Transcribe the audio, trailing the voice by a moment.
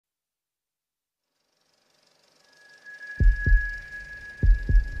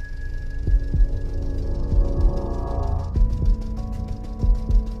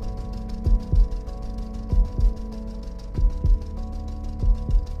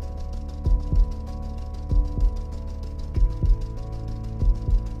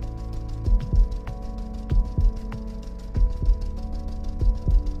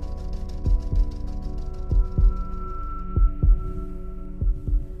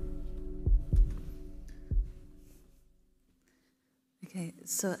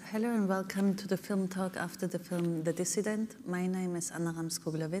So, hello and welcome to the film talk after the film The Dissident. My name is Anna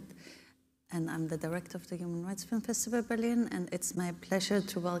Rams-Kobler-Witt, and I'm the director of the Human Rights Film Festival Berlin, and it's my pleasure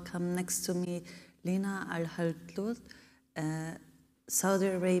to welcome next to me Lina al Hathloul, Saudi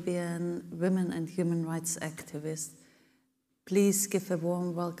Arabian women and human rights activist. Please give a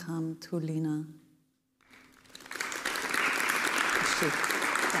warm welcome to Lina.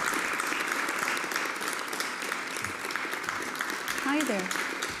 Hi there.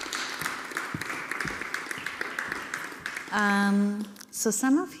 So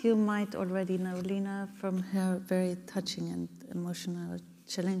some of you might already know Lina from her very touching and emotional,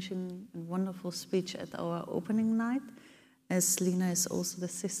 challenging and wonderful speech at our opening night, as Lina is also the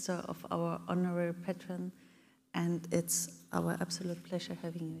sister of our honorary patron, and it's our absolute pleasure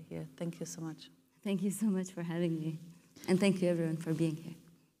having you here. Thank you so much. Thank you so much for having me, and thank you everyone for being here.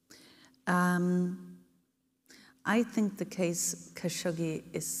 I think the case Khashoggi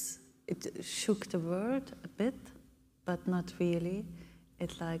it shook the world a bit, but not really.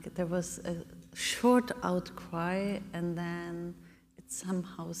 There was a short outcry and then it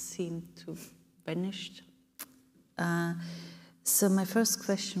somehow seemed to vanish. So my first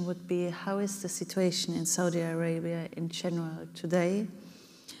question would be, how is the situation in Saudi Arabia in general today?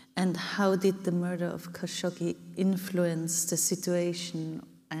 And how did the murder of Khashoggi influence the situation,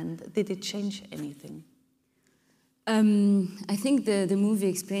 and did it change anything? I think the movie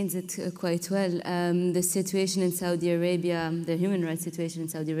explains it quite well. The situation in Saudi Arabia, the human rights situation in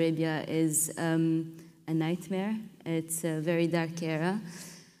Saudi Arabia is a nightmare. It's a very dark era.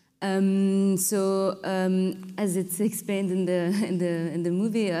 As it's explained in the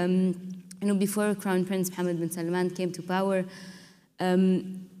movie, before Crown Prince Mohammed bin Salman came to power,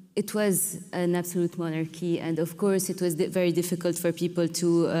 it was an absolute monarchy, and of course it was very difficult for people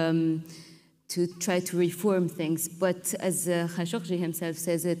to try to reform things. But as Khashoggi himself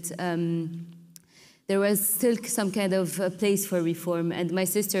says it, there was still some kind of place for reform. And my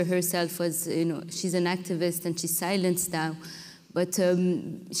sister herself was, she's an activist and she's silenced now. But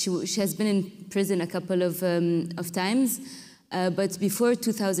she has been in prison a couple of times. But before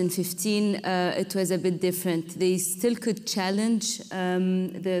 2015, it was a bit different. They still could challenge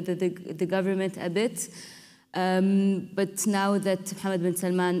the government a bit. But now that Mohammed bin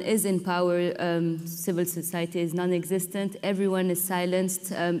Salman is in power, civil society is non-existent. Everyone is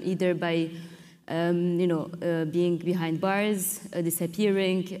silenced, either by, being behind bars,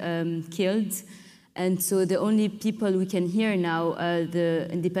 disappearing, killed. And so the only people we can hear now, the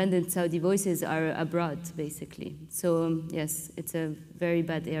independent Saudi voices, are abroad, basically. So yes, it's a very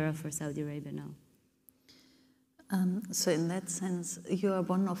bad era for Saudi Arabia now. So in that sense, you are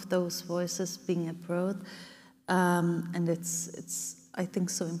one of those voices being abroad. And it's, I think,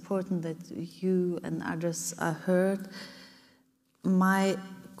 so important that you and others are heard. My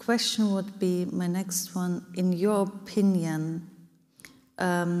question would be, my next one, in your opinion,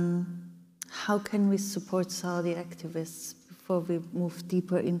 how can we support Saudi activists before we move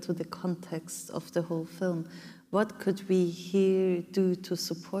deeper into the context of the whole film? What could we here do to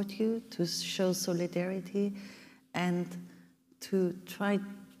support you, to show solidarity, and to try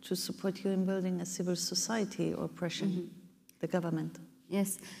to support you in building a civil society or pressuring the government?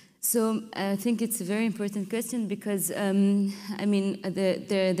 Yes. So I think it's a very important question because,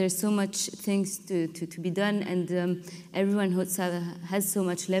 there's so much things to be done, and everyone has so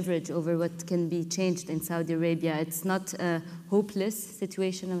much leverage over what can be changed in Saudi Arabia. It's not a hopeless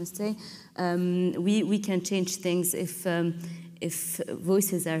situation, I must say. We can change things if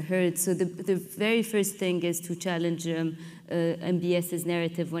voices are heard. So the very first thing is to challenge MBS's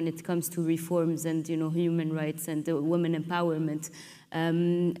narrative when it comes to reforms and human rights and women empowerment.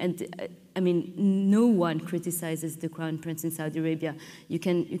 No one criticizes the Crown Prince in Saudi Arabia. You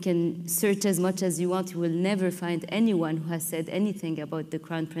can search as much as you want. You will never find anyone who has said anything about the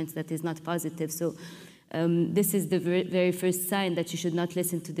Crown Prince that is not positive. So this is the very first sign that you should not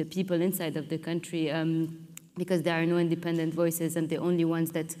listen to the people inside of the country, because there are no independent voices, and the only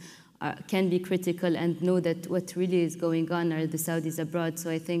ones that can be critical and know that what really is going on are the Saudis abroad.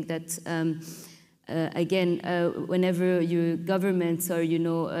 So I think that, whenever your governments or,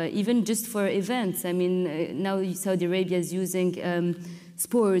 even just for events, now Saudi Arabia is using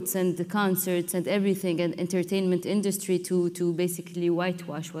sports and the concerts and everything and entertainment industry to basically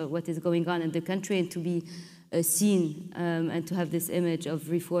whitewash what is going on in the country, and to be seen and to have this image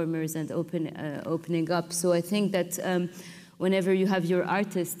of reformers and opening up. So I think that whenever you have your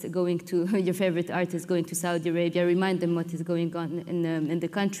artist going to, your favorite artist going to Saudi Arabia, remind them what is going on in the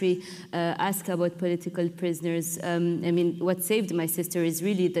country, ask about political prisoners. I mean, what saved my sister is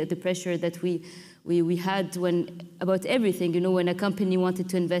really the pressure that we had about everything. You know, when a company wanted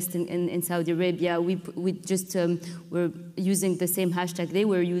to invest in Saudi Arabia, we just were using the same hashtag they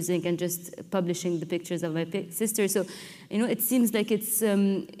were using and just publishing the pictures of my sister. So, you know, it seems like it's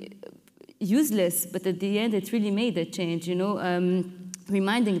useless, but at the end, it really made a change, you know,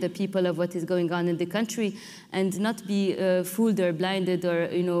 reminding the people of what is going on in the country and not be fooled or blinded or,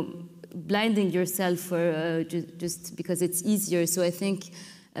 you know, blinding yourself for just because it's easier. So I think,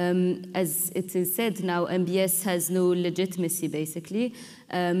 as it is said now, MBS has no legitimacy, basically.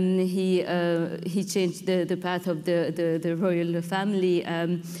 He changed the path of the royal family.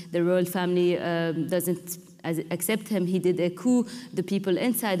 The royal family doesn't accept him. He did a coup. The people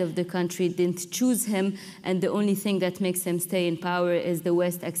inside of the country didn't choose him, and the only thing that makes him stay in power is the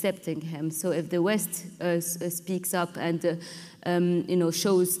West accepting him. So if the West speaks up and you know,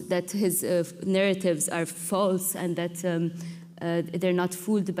 shows that his narratives are false and that they're not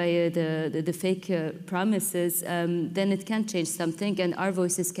fooled by the fake promises, then it can change something and our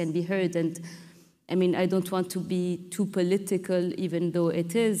voices can be heard. And I mean, I don't want to be too political, even though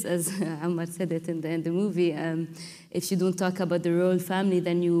it is, as Ammar said it in the movie. If you don't talk about the royal family,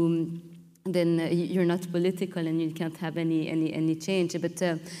 then you're not political and you can't have any change.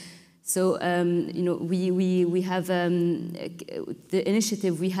 But so you know, we have the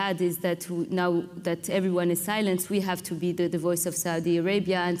initiative we had is that now that everyone is silenced, we have to be the voice of Saudi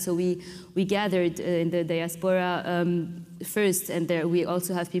Arabia, and so we gathered in the diaspora first, and there we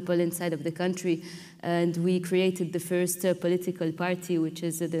also have people inside of the country, and we created the first political party, which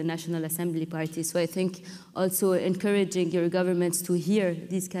is the National Assembly Party. So I think also encouraging your governments to hear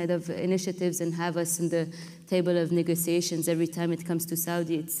these kind of initiatives and have us in the table of negotiations every time it comes to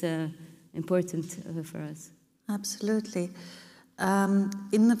Saudi, it's important for us. Absolutely.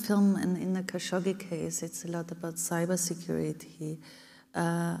 In the film and in the Khashoggi case, it's a lot about cybersecurity.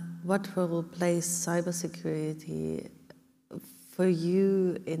 What role plays cybersecurity for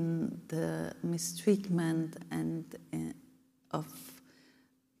you in the mistreatment and of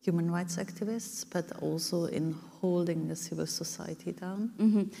human rights activists, but also in holding the civil society down?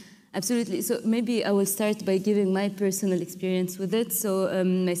 Mm-hmm. Absolutely. So maybe I will start by giving my personal experience with it. So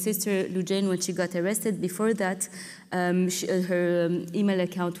my sister Loujain, when she got arrested, before that, her email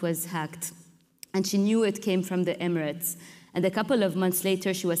account was hacked. And she knew it came from the Emirates. And a couple of months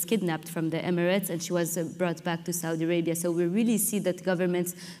later, she was kidnapped from the Emirates and she was brought back to Saudi Arabia. So we really see that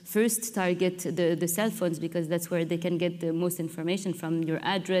governments first target the cell phones because that's where they can get the most information from: your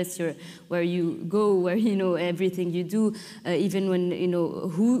address, where you go, where you know everything you do, even when you know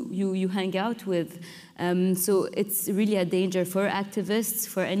who you hang out with. So it's really a danger for activists,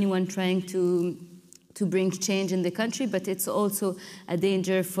 for anyone trying to bring change in the country, but it's also a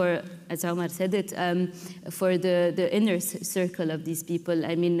danger for, as Ammar said it, for the inner circle of these people.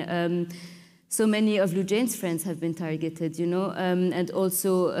 I mean, so many of Loujain's friends have been targeted, you know, and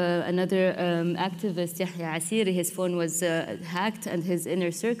also another activist, Yahya Asiri, his phone was hacked and his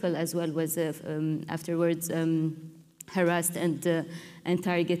inner circle as well was afterwards harassed and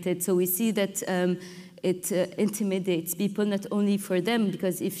targeted. So we see that it intimidates people, not only for them,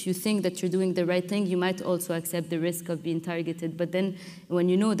 because if you think that you're doing the right thing, you might also accept the risk of being targeted. But then when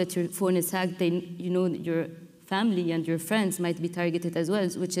you know that your phone is hacked, then you know your family and your friends might be targeted as well,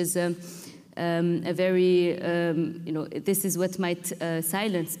 which is a very, you know, this is what might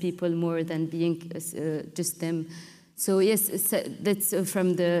silence people more than being just them. So yes, that's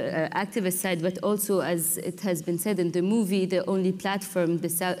from the activist side, but also, as it has been said in the movie, the only platform the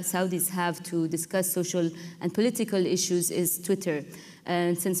Saudis have to discuss social and political issues is Twitter.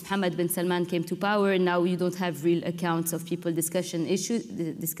 And since Mohammed bin Salman came to power, now you don't have real accounts of people discussing issues.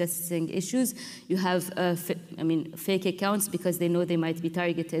 You have, fake accounts because they know they might be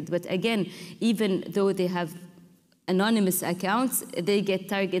targeted. But again, even though they have anonymous accounts, they get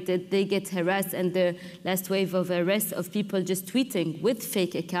targeted, they get harassed, and the last wave of arrests of people just tweeting with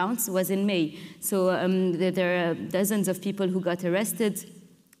fake accounts was in May. So there are dozens of people who got arrested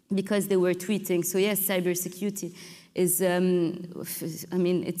because they were tweeting. So yes, cybersecurity is,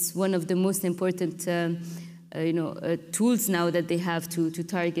 it's one of the most important tools now that they have to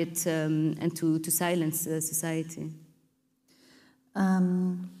target and to silence society.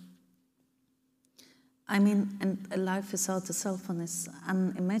 And a life without a cell phone is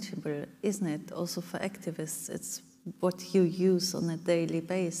unimaginable, isn't it? Also for activists, it's what you use on a daily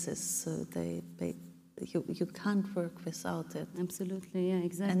basis. So you can't work without it. Absolutely, yeah,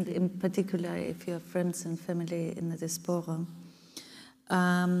 exactly. And in particular, if you have friends and family in the diaspora.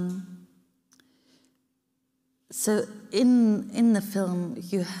 So in the film,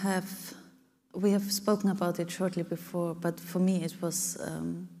 we have spoken about it shortly before, but for me it was,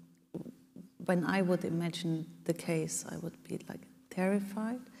 when I would imagine the case, I would be like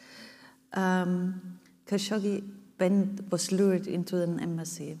terrified. Khashoggi was lured into an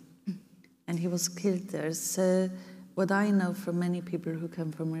embassy and he was killed there. So what I know from many people who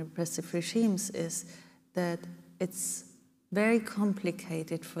come from repressive regimes is that it's very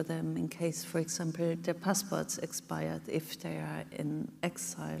complicated for them in case, for example, their passports expired if they are in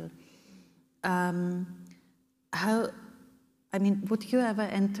exile. Would you ever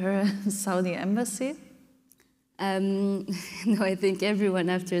enter a Saudi embassy? No, I think everyone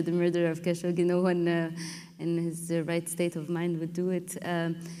after the murder of Khashoggi, no one in his right state of mind would do it.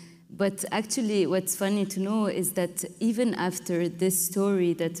 But actually, what's funny to know is that even after this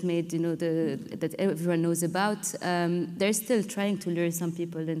story that made, that everyone knows about, they're still trying to lure some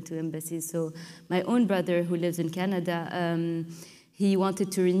people into embassies. So my own brother, who lives in Canada, he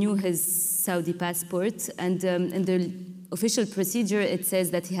wanted to renew his Saudi passport, and in the official procedure, it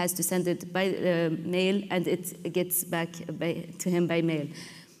says that he has to send it by mail, and it gets back to him by mail.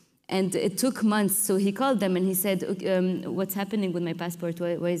 And it took months, so he called them and he said, what's happening with my passport?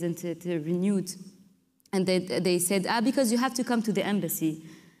 Why isn't it renewed? And they said, because you have to come to the embassy.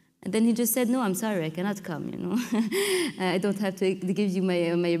 And then he just said, no, I'm sorry, I cannot come, I don't have to give you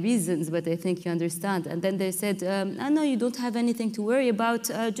my reasons, but I think you understand. And then they said, no, you don't have anything to worry about,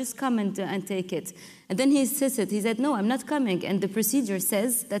 just come and take it. And then he insisted, he said, no, I'm not coming. And the procedure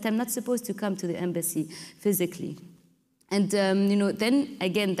says that I'm not supposed to come to the embassy physically. And, then,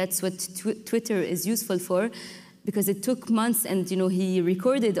 again, that's what Twitter is useful for, because it took months, and, he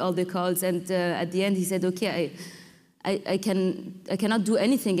recorded all the calls, and at the end he said, okay, I cannot do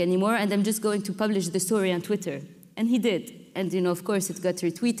anything anymore, and I'm just going to publish the story on Twitter. And he did. And, of course, it got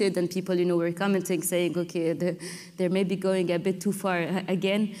retweeted, and people, were commenting, saying, okay, they're maybe going a bit too far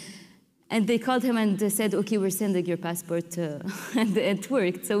again. And they called him and said, okay, we're sending your passport, and it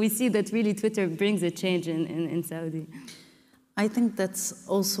worked. So we see that really Twitter brings a change in Saudi. I think that's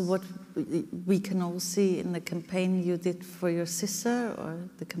also what we can all see in the campaign you did for your sister, or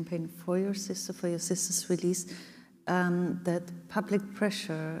the campaign for your sister's release, that public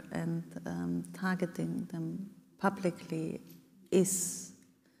pressure and targeting them publicly is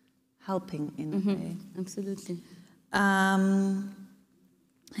helping in a way. Absolutely.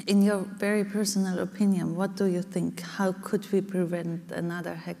 In your very personal opinion, what do you think? How could we prevent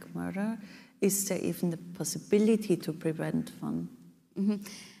another hack murder? Is there even the possibility to prevent one?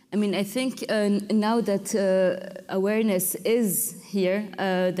 I think now that awareness is here,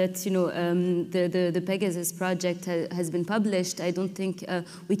 that the Pegasus project has been published, I don't think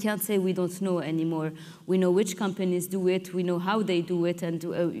we can't say we don't know anymore. We know which companies do it, we know how they do it, and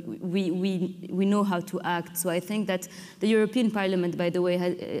we know how to act. So I think that the European Parliament, by the way,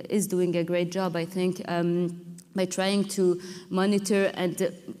 is doing a great job, I think, by trying to monitor and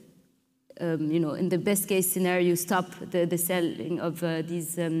in the best case scenario, stop the selling of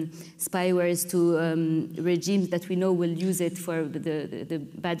these spywares to regimes that we know will use it for the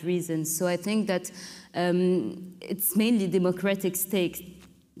bad reasons. So I think that it's mainly democratic states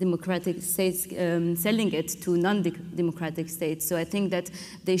selling it to non-democratic states. So I think that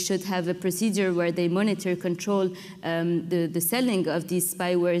they should have a procedure where they monitor, control the selling of these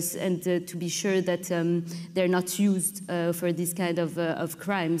spywares, and to be sure that they're not used for these kind of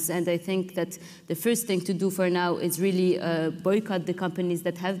crimes. And I think that the first thing to do for now is really boycott the companies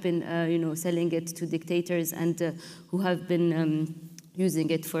that have been selling it to dictators and who have been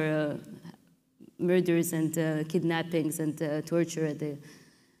using it for murders and kidnappings and torture.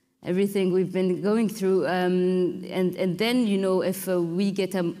 Everything we've been going through, and then, if we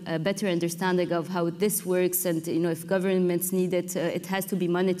get a better understanding of how this works, and, if governments need it, it has to be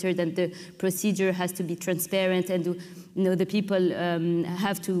monitored, and the procedure has to be transparent, and, the people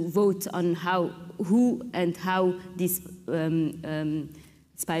have to vote on who and how these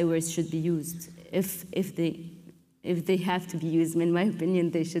spywares should be used, if they have to be used. In my opinion,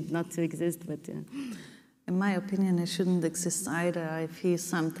 they should not exist, but... In my opinion, it shouldn't exist either. I feel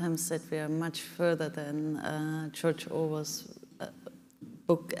sometimes that we are much further than George Orwell's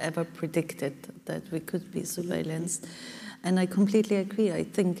book ever predicted, that we could be surveillanced. And I completely agree. I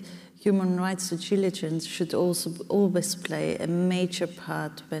think human rights due diligence should also always play a major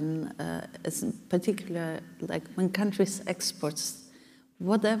part when, as in particular, like when countries export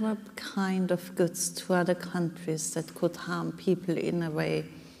whatever kind of goods to other countries that could harm people in a way.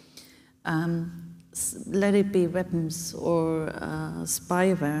 let it be weapons or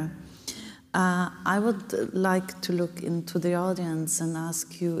spyware. I would like to look into the audience and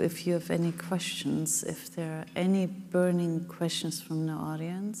ask you if you have any questions, if there are any burning questions from the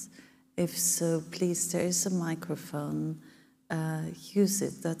audience. If so, please, there is a microphone. Use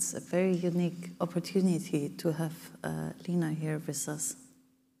it. That's a very unique opportunity to have Lina here with us.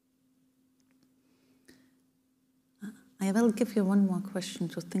 I will give you one more question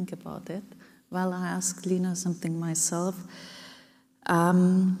to think about it while I ask Lina something myself.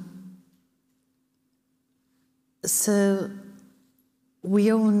 So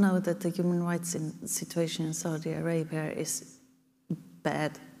we all know that the human rights situation in Saudi Arabia is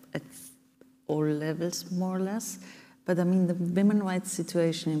bad at all levels, more or less. But I mean, the women's rights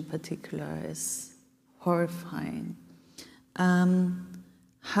situation in particular is horrifying.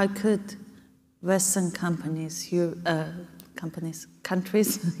 How could Western countries,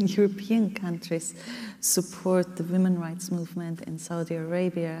 European countries, support the women's rights movement in Saudi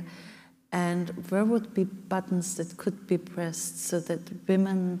Arabia? And where would be buttons that could be pressed so that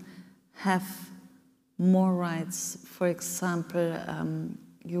women have more rights? For example,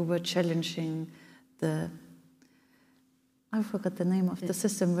 you were challenging I forgot the name of the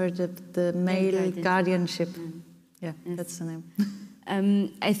system where the male guardianship. Yeah, yes. That's the name.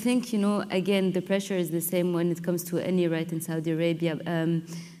 I think, again, the pressure is the same when it comes to any right in Saudi Arabia.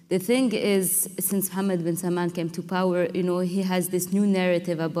 The thing is, since Mohammed bin Salman came to power, he has this new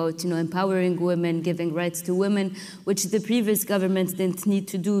narrative about, empowering women, giving rights to women, which the previous government didn't need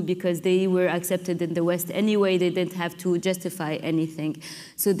to do because they were accepted in the West anyway. They didn't have to justify anything.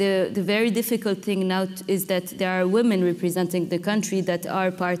 So the very difficult thing now is that there are women representing the country that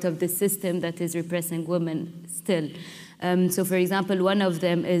are part of the system that is repressing women still. So, for example, one of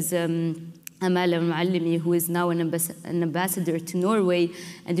them is Amal al-Muallimi, who is now an ambassador to Norway.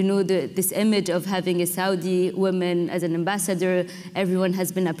 And this image of having a Saudi woman as an ambassador, everyone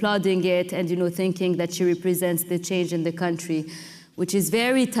has been applauding it and, thinking that she represents the change in the country, which is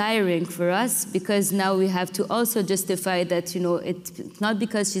very tiring for us because now we have to also justify that, it's not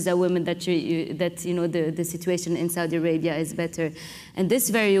because she's a woman that, the situation in Saudi Arabia is better. And this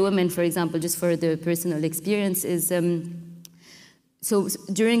very woman, for example, just for the personal experience, is... So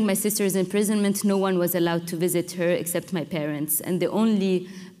during my sister's imprisonment, no one was allowed to visit her except my parents. And the only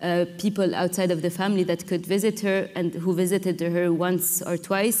people outside of the family that could visit her and who visited her once or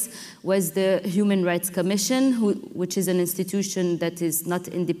twice was the Human Rights Commission, which is an institution that is not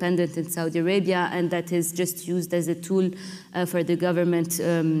independent in Saudi Arabia and that is just used as a tool for the government,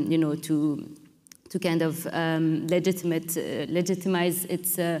 to kind of legitimize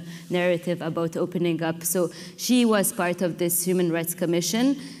its narrative about opening up. So she was part of this Human Rights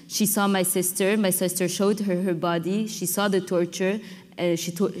Commission. She saw my sister. My sister showed her body. She saw the torture.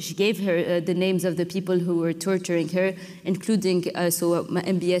 She gave her the names of the people who were torturing her, including, so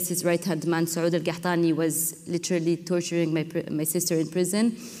MBS's right-hand man, Saud al-Qahtani, was literally torturing my sister in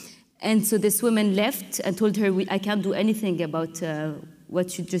prison. And so this woman left and told her, I can't do anything about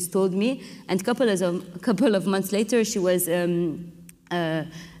what you just told me. And a couple of months later, she was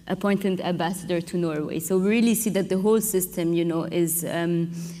appointed ambassador to Norway. So we really see that the whole system,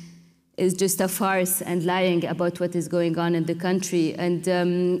 is just a farce and lying about what is going on in the country. And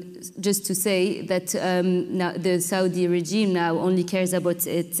just to say that now the Saudi regime now only cares about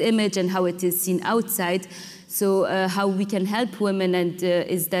its image and how it is seen outside. So how we can help women and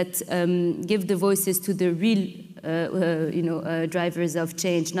is that give the voices to the real drivers of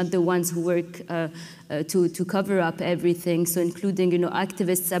change, not the ones who work to cover up everything. So including,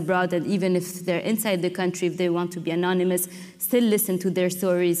 activists abroad, and even if they're inside the country, if they want to be anonymous, still listen to their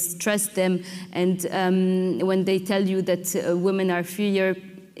stories, trust them. And when they tell you that women are freer,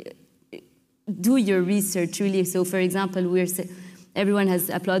 do your research, really. So for example, everyone has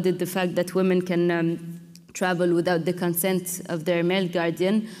applauded the fact that women can travel without the consent of their male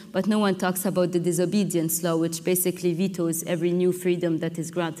guardian, but no one talks about the disobedience law, which basically vetoes every new freedom that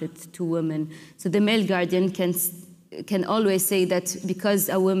is granted to women. So the male guardian can always say that because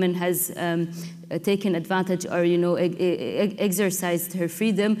a woman has taken advantage or exercised her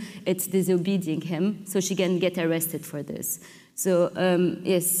freedom, it's disobeying him, so she can get arrested for this. So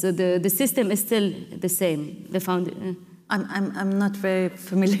yes, so the system is still the same. The founder. I'm not very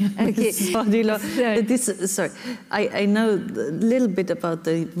familiar with Saudi law. Sorry, I know a little bit about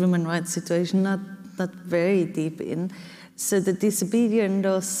the human rights situation, not very deep in. So the disobedient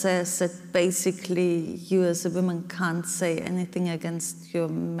law says that basically you as a woman can't say anything against your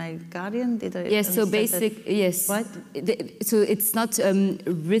male guardian. Did I yes, so yes. Right? So it's not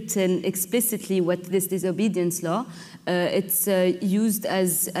written explicitly what this disobedience law. It's used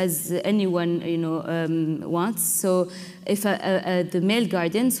as anyone wants. So if the male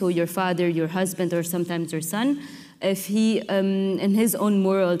guardian, so your father, your husband, or sometimes your son, if he, in his own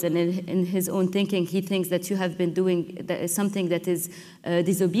morals and in his own thinking, he thinks that you have been doing something that is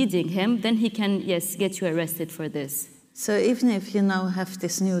disobeying him, then he can, yes, get you arrested for this. So even if you now have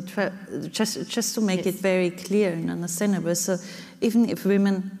this new, just to make yes. it very clear and understandable, so even if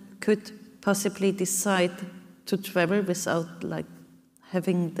women could possibly decide to travel without like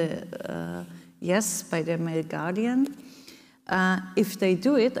having the yes by their male guardian, if they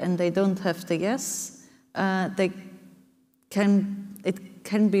do it and they don't have the yes, it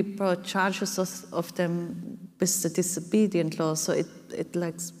can be brought charges of them with the disobedient law, so it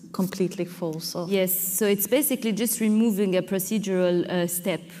like completely falls off. Yes, so it's basically just removing a procedural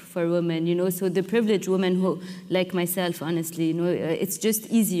step for women, so the privileged women who, like myself, honestly, it's just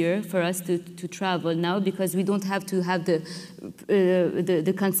easier for us to travel now because we don't have to have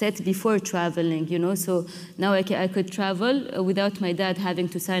the consent before traveling, so now I could travel without my dad having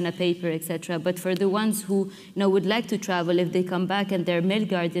to sign a paper, etc. But for the ones who would like to travel, if they come back and their male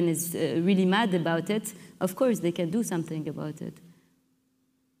guardian is really mad about it, of course they can do something about it.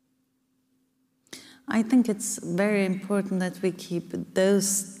 I think it's very important that we keep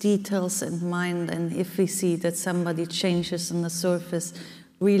those details in mind, and if we see that somebody changes on the surface,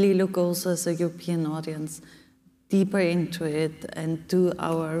 really look also as a European audience deeper into it and do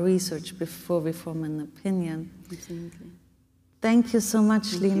our research before we form an opinion. Absolutely. Thank you so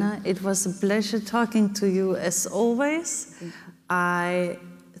much, Lina. It was a pleasure talking to you as always. I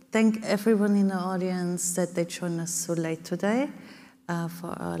thank everyone in the audience that they joined us so late today. For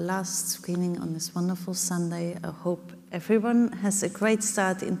our last screening on this wonderful Sunday. I hope everyone has a great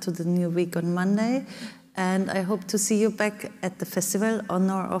start into the new week on Monday, and I hope to see you back at the festival on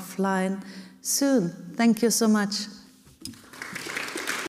or offline soon. Thank you so much.